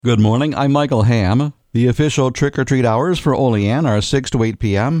Good morning, I'm Michael Ham. The official trick-or-treat hours for Olean are 6 to 8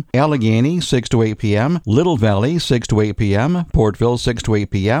 p.m., Allegheny 6 to 8 p.m., Little Valley 6 to 8 p.m., Portville 6 to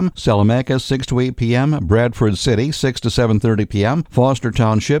 8 p.m., Salamanca 6 to 8 p.m., Bradford City 6 to 7:30 p.m., Foster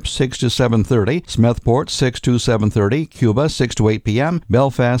Township 6 to 7:30, Smethport 6 to 7:30, Cuba 6 to 8 p.m.,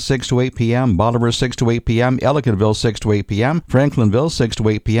 Belfast 6 to 8 p.m., Bolivar 6 to 8 p.m., Ellicottville 6 to 8 p.m., Franklinville 6 to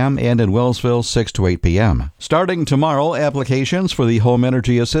 8 p.m., and in Wellsville 6 to 8 p.m. Starting tomorrow, applications for the Home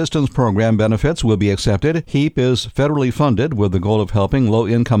Energy Assistance Program benefits will be accepted. HEAP is federally funded with the goal of helping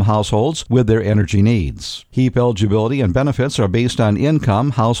low-income households with their energy needs. HEAP eligibility and benefits are based on income,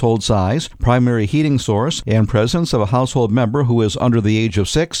 household size, primary heating source, and presence of a household member who is under the age of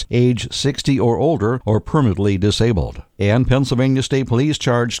 6, age 60 or older, or permanently disabled. And Pennsylvania State Police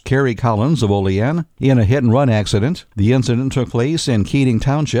charged Kerry Collins of Olean in a hit-and-run accident. The incident took place in Keating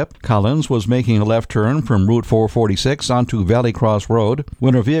Township. Collins was making a left turn from Route 446 onto Valley Cross Road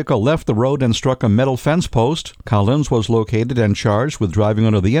when her vehicle left the road and struck a metal fence post. Collins was located and charged with driving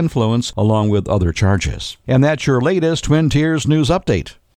under the influence, along with other charges. And that's your latest Twin Tiers news update.